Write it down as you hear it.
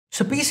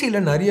So PC la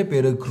nariya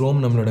peru Chrome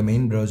nammaloda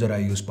main browser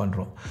use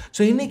பண்றோம். So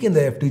இன்னைக்கு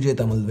இந்த FTJ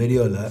Tamil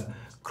videoல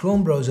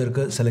Chrome browser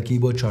க்கு சில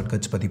keyboard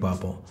shortcuts பத்தி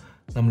பாப்போம்.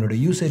 நம்மளோட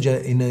யூசேஜ்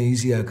இன்னும்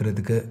ஈஸியா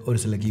ஆக்குறதுக்கு ஒரு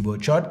சில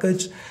keyboard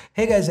shortcuts.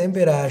 Hey guys, I'm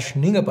Rash.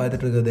 நீங்க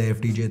பார்த்துட்டு இருக்கிறது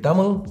FTJ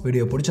Tamil.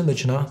 வீடியோ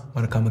பிடிச்சிருந்துச்சுனா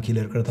மறக்காம கீழ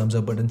இருக்கிற thumbs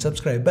up button,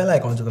 subscribe, bell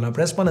icon அதெல்லாம்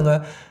press பண்ணுங்க.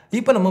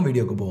 இப்போ நம்ம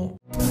வீடியோக்கு போவோம்.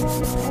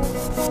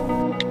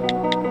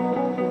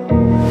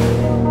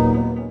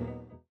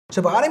 So,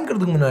 இப்போ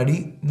ஆரம்பிக்கிறதுக்கு முன்னாடி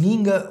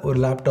நீங்கள் ஒரு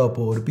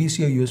லேப்டாப்போ ஒரு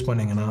பிசியோ யூஸ்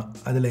பண்ணிங்கன்னா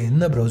அதில்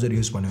என்ன ப்ரௌசர்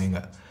யூஸ் பண்ணுவீங்க?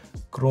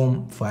 Chrome,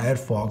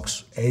 Firefox,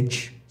 Edge,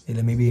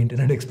 இல்லை மேபி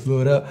இன்டர்நெட்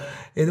எக்ஸ்ப்ளோரர்,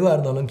 எதுவாக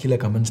இருந்தாலும் கீழே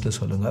கமெண்ட்ஸில்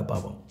சொல்லுங்கள்,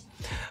 பார்ப்போம்.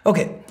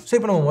 ஓகே, ஸோ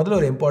இப்போ நம்ம முதல்ல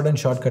ஒரு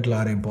இம்பார்ட்டன்ட் ஷார்ட்கட்டில்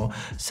ஆரம்பிப்போம்.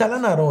 சில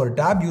நேரம் ஒரு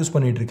டேப் யூஸ்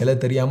பண்ணிகிட்டு இருக்கல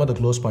தெரியாமல் அதை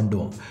க்ளோஸ்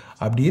பண்ணிடுவோம்.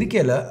 அப்படி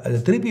இருக்கையில் அதை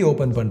திருப்பி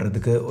ஓப்பன்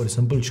பண்ணுறதுக்கு ஒரு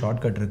சிம்பிள்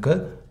ஷார்ட்கட்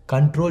இருக்குது,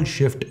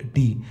 Ctrl+Shift+T.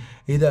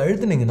 இதை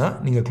அழுத்துனீங்கன்னா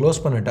நீங்கள்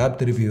க்ளோஸ் பண்ண டேப்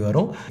திருப்பி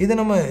வரும். இதை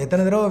நம்ம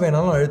எத்தனை தடவை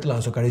வேணாலும்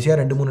அழுத்தலாம். ஸோ கடைசியாக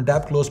 2-3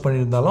 டேப் க்ளோஸ்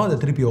பண்ணியிருந்தாலும் அதை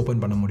திருப்பி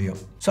ஓப்பன் பண்ண முடியும்.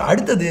 ஸோ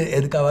அடுத்தது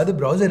எதுக்காவது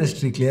ப்ரௌசர்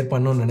ஹிஸ்ட்ரி கிளியர்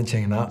பண்ணணும்னு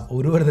நினச்சிங்கன்னா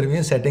ஒரு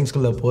தடவையும்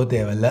செட்டிங்ஸ்குள்ளே போக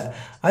தேவையில்லை.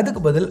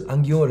 அதுக்கு பதில்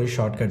அங்கேயும் ஒரு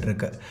ஷார்ட்கட்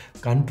இருக்குது,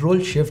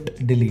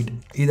 Ctrl+Shift+Delete.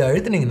 இதை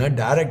அழுத்துனீங்கன்னா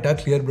டேரெக்டாக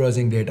கிளியர்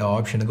ப்ரௌசிங் டேட்டா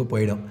ஆப்ஷனுக்கு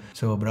போயிடும்.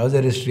 ஸோ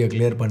ப்ரௌசர் ஹிஸ்ட்ரியை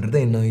கிளியர்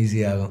பண்ணுறது இன்னும்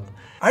ஈஸியாகும்.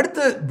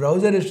 அடுத்து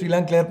ப்ரௌசர்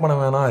ஹிஸ்ட்ரிலாம் கிளியர் பண்ண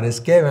வேணாம்,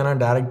 ரிஸ்கே வேணாம்,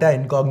 டேரெக்டாக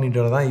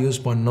இன்காக்னிட்டோவில் தான் யூஸ்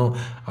பண்ணணும்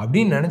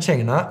அப்படின்னு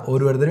நினச்சிங்கன்னா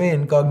ஒரு தடவை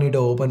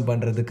இன்காக்னிட்டோ ஓப்பன்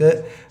பண்ணுறதுக்கு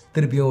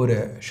திருப்பியும் ஒரு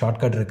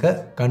ஷார்ட்கட்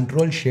இருக்குது,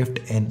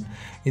 Ctrl+Shift+N.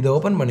 இதை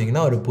ஓப்பன்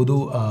பண்ணிங்கன்னா ஒரு புது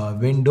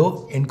விண்டோ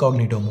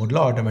இன்காக்னிட்டோ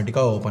மோடில்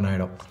ஆட்டோமேட்டிக்காக ஓப்பன்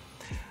ஆகிடும்.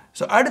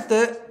 ஸோ அடுத்து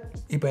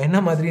இப்போ என்ன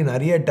மாதிரி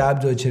நிறைய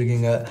டேப்ஸ்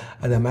வச்சுருக்கீங்க,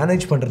 அதை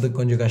மேனேஜ் பண்ணுறதுக்கு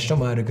கொஞ்சம்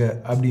கஷ்டமாக இருக்குது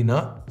அப்படின்னா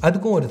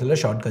அதுக்கும் ஒரு சில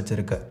ஷார்ட்கட்ஸ்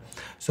இருக்குது.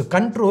 ஸோ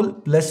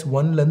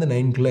Ctrl+1லேருந்து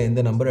 9க்குள்ளே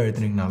எந்த நம்பர்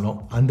அழுத்துனீங்கனாலும்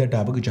அந்த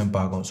டேபுக்கு ஜம்ப்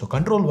ஆகும். So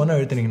Ctrl+1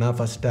 அழுத்துனீங்கன்னா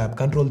first tape,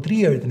 Ctrl+3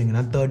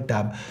 அழுத்துனீங்கன்னா third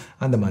tape,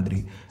 அந்த மாதிரி.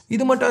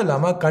 இது மட்டும்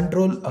இல்லாமல்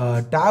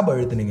Ctrl+Tab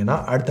அழுத்துனீங்கன்னா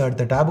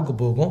அடுத்த டேபுக்கு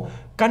போகும்,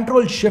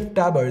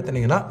 Ctrl+Shift+Tab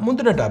அழுத்துனீங்கன்னா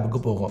முந்தின டேபுக்கு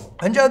போகும்.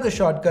 அஞ்சாவது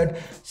ஷார்ட்கட்,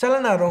 சில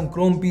நேரம்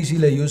க்ரோம்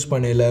பிசியில் யூஸ்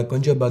பண்ணல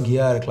கொஞ்சம்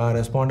பக்கியாக இருக்கலாம்,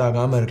 ரெஸ்பாண்ட்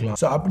ஆகாமல் இருக்கலாம்.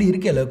 ஸோ அப்படி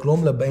இருக்கையில் க்ரோமில்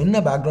என்ன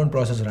பேக்ரவுண்ட்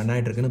ப்ராசஸ் ரன்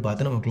ஆகிட்டு இருக்குன்னு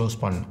பார்த்து நம்ம க்ளோஸ்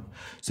பண்ணணும்.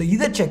 ஸோ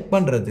இதை செக்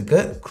பண்ணுறதுக்கு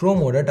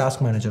க்ரோமோட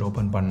டாஸ்க் மேனேஜர்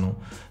ஓப்பன் பண்ணணும்.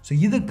 ஸோ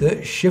இதுக்கு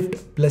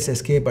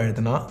Shift+Escape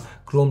அழுத்தினா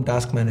க்ரோம்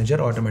டாஸ்க்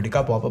மேனேஜர்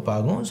ஆட்டோமேட்டிக்காக பாப்பப்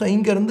ஆகும். ஸோ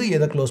இங்கேருந்து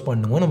எதை க்ளோஸ்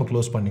பண்ணணுமோ நம்ம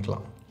க்ளோஸ்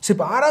பண்ணிக்கலாம். ஸோ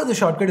இப்போ ஆறாவது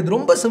ஷார்ட்கட், இது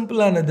ரொம்ப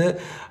சிம்பிளானது.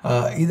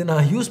 இது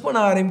நான் யூஸ் பண்ண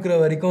ஆரம்பிக்கிற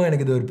வரைக்கும்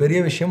எனக்கு இது ஒரு பெரிய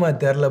விஷயமா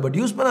தெரில. பட்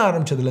யூஸ் பண்ண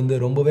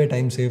ஆரம்பித்ததுலேருந்து ரொம்பவே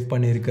டைம் சேவ்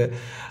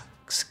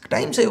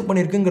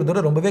பண்ணியிருக்குங்கிறதோட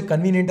ரொம்பவே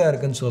கன்வீனியண்ட்டாக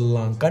இருக்குன்னு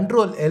சொல்லலாம்.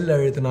 Ctrl+L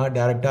அழுத்தினா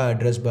டேரெக்டாக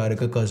அட்ரஸ்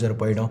பாருக்கு கர்சர்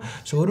போயிடும்.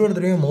 ஸோ ஒரு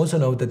தடவையும் மவுஸை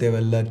நவுத்த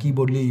தேவையில்லை,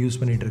 கீபோர்ட்லேயே யூஸ்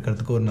பண்ணிகிட்டு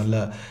இருக்கிறதுக்கு ஒரு நல்ல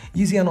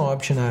ஈஸியான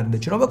ஆப்ஷனாக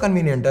இருந்துச்சு, ரொம்ப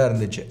கன்வீனியண்ட்டாக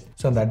இருந்துச்சு.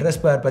 ஸோ அந்த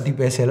அட்ரஸ் பார் பற்றி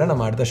பேசல,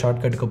 நம்ம அடுத்த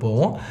ஷார்ட்கட்டுக்கு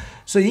போவோம்.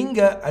 ஸோ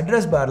இங்கே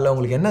அட்ரஸ் பாரில்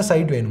உங்களுக்கு என்ன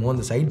சைட் வேணுமோ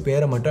அந்த சைட்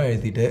பேரை மட்டும்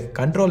அழுத்திட்டு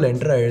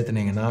Ctrl+Enter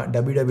அழுத்தினீங்கன்னா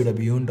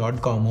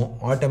www.com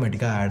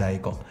ஆட்டோமேட்டிக்காக ஆட்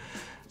ஆகிக்கும்.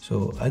 ஸோ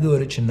அது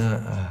ஒரு சின்ன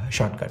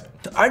ஷார்ட்கட்.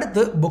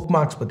 அடுத்து புக்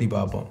மார்க்ஸ் பற்றி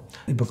பார்ப்போம்.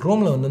 இப்போ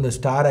க்ரோமில் வந்து இந்த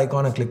ஸ்டார்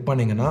ஐக்கானை கிளிக்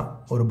பண்ணிங்கன்னா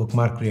ஒரு புக்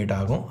மார்க் க்ரியேட்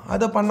ஆகும்.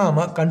 அதை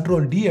பண்ணாமல்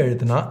Ctrl+D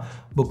அழுத்தினா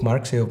புக்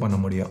மார்க் சேவ் பண்ண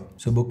முடியும்.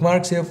 ஸோ புக்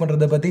மார்க் சேவ்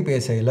பண்ணுறதை பற்றி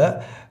பேசையில்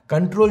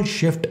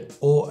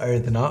Ctrl+Shift+O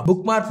அழுத்தினா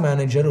புக் மார்க்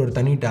மேனேஜர் ஒரு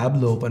தனி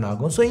டேபில் ஓப்பன்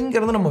ஆகும். ஸோ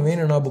இங்கேருந்து நம்ம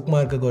வேணும்னா புக்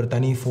மார்க்குக்கு ஒரு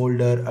தனி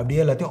ஃபோல்டர்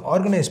அப்படியே எல்லாத்தையும்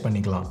ஆர்கனைஸ்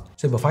பண்ணிக்கலாம்.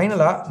 ஸோ இப்போ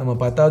ஃபைனலாக நம்ம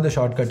 10வது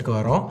ஷார்ட்கட்டுக்கு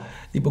வரோம்.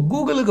 இப்போ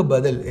கூகுளுக்கு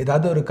பதில்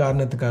ஏதாவது ஒரு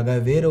காரணத்துக்காக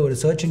வேறு ஒரு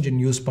சர்ச்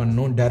இன்ஜின் யூஸ்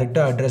பண்ணணும்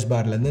டேரெக்டாக அட்ரஸ்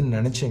பார்லேருந்து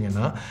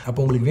நினச்சிங்கன்னா அப்போ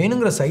உங்களுக்கு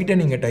வேணுங்கிற சைட்டை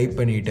நீங்கள் டைப்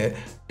பண்ணிவிட்டு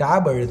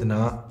டேப்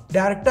அழுத்தினா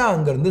டேரெக்டாக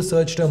அங்கேருந்து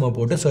சர்ச் டேர்மை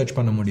போட்டு சர்ச்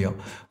பண்ண முடியும்.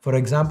 ஃபார்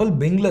எக்ஸாம்பிள்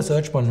பிங்கில்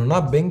சர்ச் பண்ணணுன்னா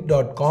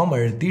bing.com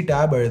அழுத்தி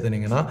டேப்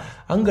அழுத்தினீங்கன்னா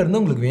அங்கேருந்து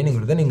உங்களுக்கு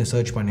வேணுங்கிறத நீங்கள்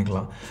சர்ச்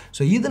பண்ணிக்கலாம்.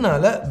 ஸோ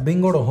இதனால்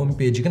பிங்கோட ஹோம்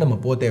பேஜுக்கு நம்ம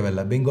போக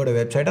தேவையில்லை, பிங்கோட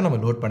வெப்சைட்டை நம்ம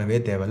லோட் பண்ணவே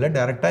தேவையில்லை,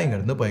 டேரெக்டாக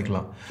இங்கேருந்து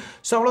போய்க்கலாம்.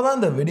 ஸோ அவ்வளோதான்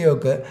இந்த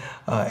வீடியோவுக்கு.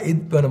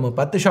 இப்போ நம்ம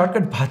 10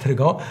 ஷார்ட்கட்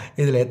பார்த்துருக்கோம்.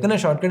 இதில் எத்தனை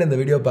ஷார்ட்கட் இந்த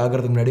வீடியோ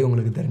பார்க்குறதுக்கு முன்னாடி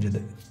உங்களுக்கு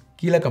தெரிஞ்சது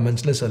கீழே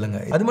கமெண்ட்ஸில்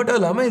சொல்லுங்கள். அது மட்டும்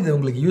இல்லாமல் இது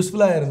உங்களுக்கு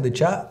யூஸ்ஃபுல்லாக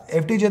இருந்துச்சா?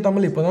 FTJ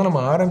தமிழ் இப்போ தான்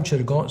நம்ம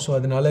ஆரம்பிச்சிருக்கோம். ஸோ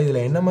அதனால் இதில்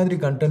என்ன மாதிரி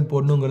கண்டென்ட்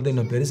போடணுங்கிறது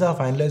இன்னும் பெருசாக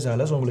ஃபைனலைஸ்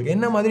ஆகலை. ஸோ உங்களுக்கு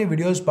என்ன மாதிரி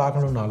வீடியோஸ்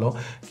பார்க்கணுன்னாலும்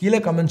கீழே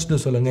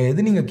கமெண்ட்ஸில் சொல்லுங்கள்.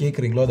 எது நீங்கள்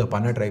கேட்குறீங்களோ அதை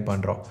பண்ண ட்ரை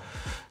பண்ணுறோம்.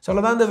 ஸோ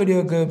அவ்வளோதான் இந்த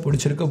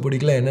வீடியோவுக்கு.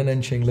 பிடிக்கல என்ன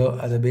நினச்சிங்களோ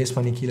அதை பேஸ்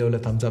பண்ணி கீழே உள்ள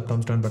thumbs up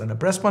thumbs down பட்டனை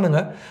ப்ரெஸ்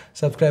பண்ணுங்கள்.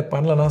 சப்ஸ்கிரைப்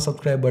பண்ணலன்னா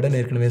சப்ஸ்கிரைப் பட்டன்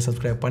ஏற்கனவே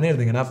சப்ஸ்கிரைப்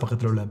பண்ணியிருந்தீங்கன்னா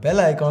பக்கத்தில் உள்ள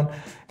பெல் ஐக்கான்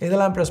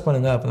இதெல்லாம் ப்ரெஸ்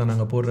பண்ணுங்கள். அப்போ தான்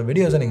நாங்கள் போடுற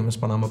வீடியோஸை நீங்கள்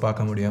மிஸ் பண்ணாமல்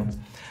பார்க்க முடியும்.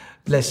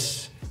 ப்ளஸ்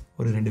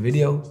ஒரு 2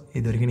 வீடியோ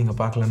இது வரைக்கும் நீங்கள்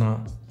பார்க்கலன்னா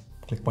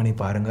கிளிக் பண்ணி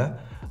பாருங்கள்.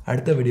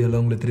 அடுத்த வீடியோவில்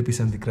உங்களை திருப்பி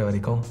சந்திக்கிற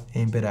வரைக்கும்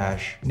என் பேர்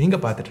ஆஷ்.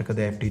 நீங்கள்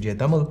பார்த்துட்ருக்கிறது FTJ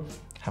Tamil.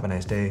 Have a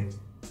nice day.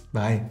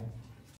 Bye.